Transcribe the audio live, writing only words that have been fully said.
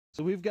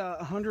So we've got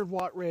 100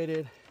 watt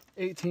rated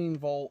 18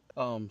 volt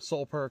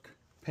Solperk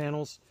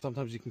panels.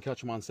 Sometimes you can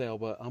catch them on sale,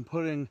 but I'm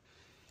putting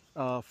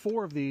 4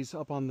 of these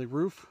up on the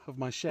roof of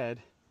my shed,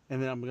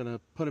 and then I'm going to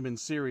put them in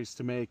series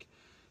to make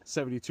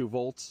 72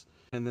 volts,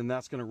 and then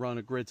that's going to run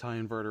a grid tie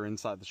inverter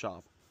inside the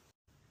shop.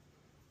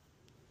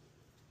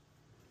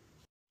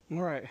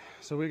 Alright,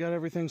 so we got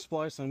everything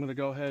spliced. I'm going to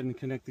go ahead and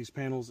connect these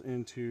panels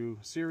into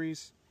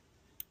series.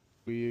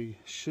 We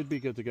should be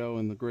good to go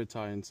in the grid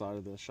tie inside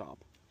of the shop.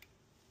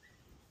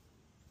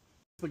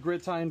 The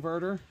grid tie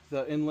inverter,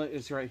 the inlet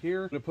is right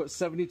here. I'm going to put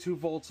 72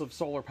 volts of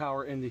solar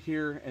power into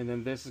here, and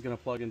then this is going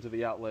to plug into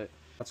the outlet.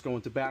 That's going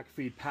to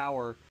backfeed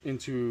power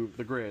into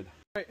the grid.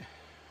 Alright,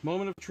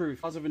 moment of truth.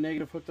 Positive and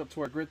negative hooked up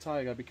to our grid tie.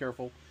 I gotta be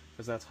careful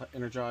because that's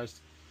energized.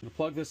 I'm going to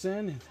plug this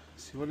in and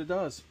see what it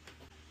does.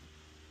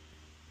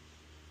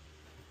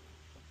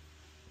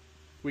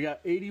 We got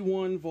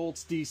 81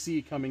 volts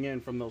DC coming in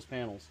from those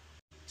panels.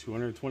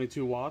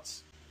 222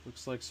 watts,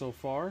 looks like so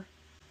far.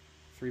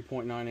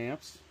 3.9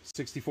 amps,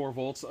 64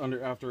 volts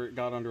after it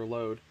got under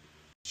load.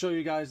 Show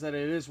you guys that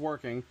it is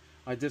working.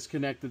 I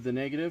disconnected the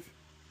negative,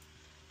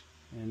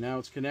 and now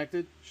it's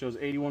connected. Shows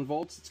 81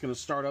 volts. It's going to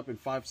start up in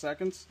 5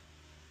 seconds,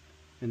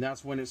 and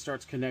that's when it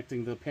starts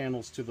connecting the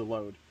panels to the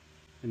load.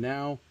 And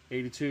now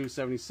 82,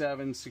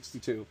 77,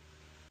 62.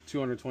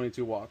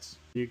 222 watts.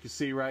 You can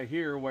see right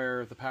here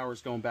where the power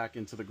is going back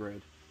into the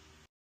grid.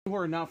 Who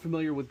are not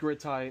familiar with grid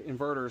tie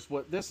inverters,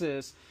 what this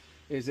is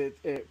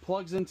it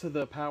plugs into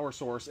the power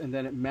source, and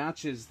then it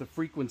matches the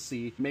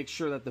frequency, makes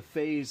sure that the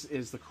phase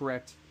is the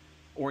correct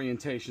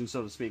orientation,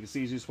 so to speak. It's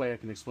the easiest way I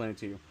can explain it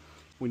to you.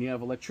 When you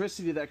have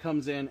electricity that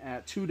comes in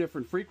at 2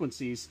 different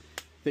frequencies,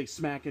 they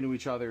smack into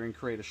each other and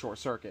create a short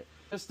circuit.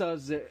 This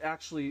does, it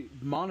actually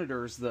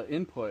monitors the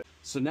input.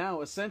 So now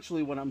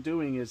essentially what I'm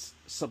doing is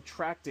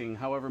subtracting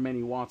however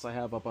many watts I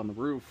have up on the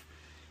roof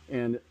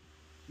and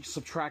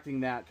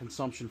subtracting that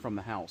consumption from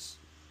the house.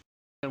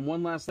 And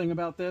one last thing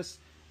about this,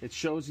 it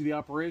shows you the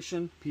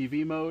operation,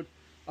 PV mode.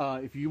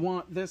 If you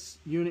want this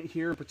unit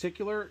here in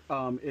particular,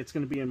 it's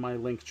going to be in my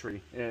link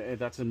tree.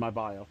 That's in my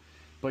bio.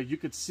 But you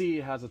could see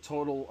it has a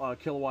total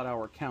kilowatt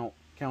hour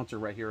counter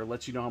right here. It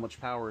lets you know how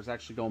much power is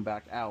actually going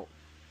back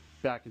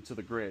into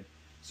the grid.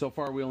 So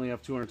far we only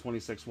have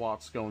 226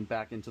 watts going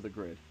back into the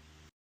grid.